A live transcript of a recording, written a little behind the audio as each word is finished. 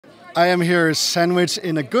I am here sandwiched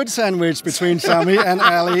in a good sandwich between Sami and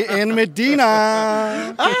Ali in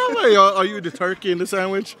Medina. Are you the turkey in the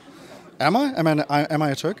sandwich? Am I? Am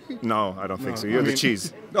I a turkey? No, I don't think so. You're the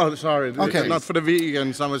cheese. Oh, sorry. Okay. Not for the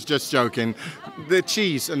vegans. I was just joking. The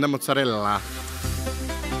cheese and the mozzarella.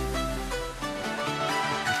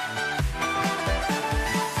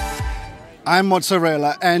 I'm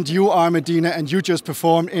mozzarella and you are Medina and you just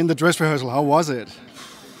performed in the dress rehearsal. How was it?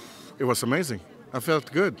 It was amazing. I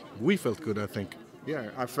felt good. We felt good, I think. Yeah,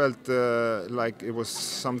 I felt like it was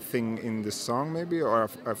something in the song maybe, or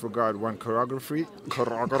I forgot one choreography.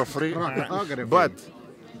 But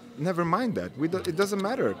never mind that. It doesn't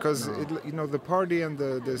matter because the party and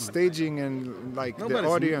the staging and like the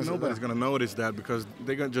audience. Nobody's gonna notice that because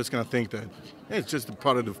they're just gonna think that hey, it's just a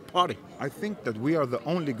part of the party. I think that we are the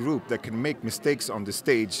only group that can make mistakes on the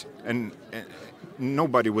stage and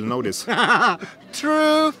nobody will notice.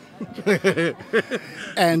 True.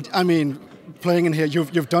 And I mean, playing in here,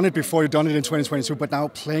 you've done it before. You've done it in 2022, but now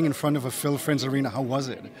playing in front of a Phil Friends arena, how was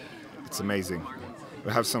it? It's amazing.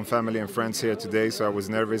 We have some family and friends here today, so I was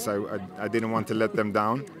nervous. I didn't want to let them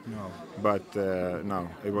down. No. But no,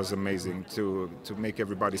 it was amazing to make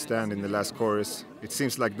everybody stand in the last chorus. It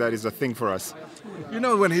seems like that is a thing for us. You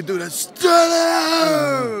know when he do that,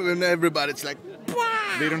 stand and everybody's like,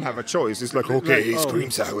 Wah! They don't have a choice. It's like, okay, he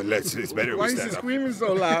screams out. It's better why we is stand he up. screaming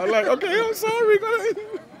so loud? Like, okay, I'm sorry.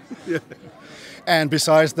 Yeah. And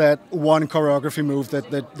besides that one choreography move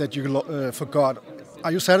that you forgot,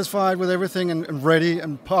 are you satisfied with everything and ready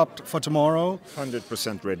and popped for tomorrow?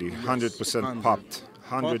 100% ready. 100% popped.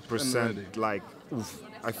 100% like, oof.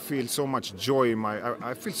 I feel so much joy in my.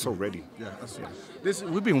 I feel so ready. Yeah.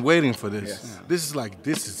 We've been waiting for this. Yes.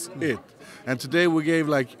 This is it. And today we gave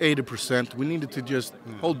like 80%. We needed to just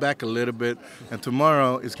hold back a little bit. And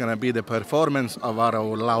tomorrow is gonna be the performance of our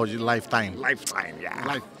lifetime. Lifetime.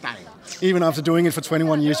 Even after doing it for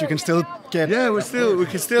 21 years, you can still get. Yeah, we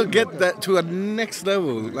can still get that to a next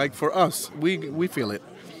level. Like for us, we feel it,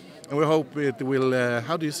 and we hope it will.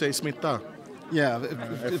 How do you say smitta? Yeah.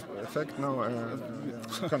 Effect? No.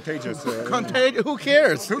 Contagious. Contagious? Who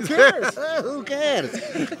cares? Who cares? Who cares?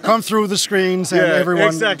 Come through the screens and everyone.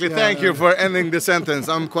 Exactly. Yeah. Thank you for ending the sentence.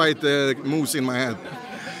 I'm quite moose in my head.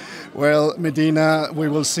 Well, Medina, we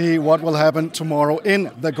will see what will happen tomorrow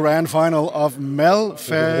in the grand final of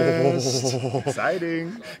Melfest.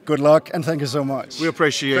 Exciting. Good luck and thank you so much. We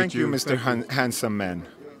appreciate Thank you, Mr. Handsome Man.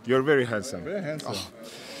 You're very handsome. Very handsome.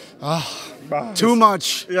 Too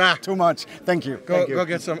much. Yeah. Too much. Thank you. Go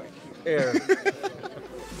get some air.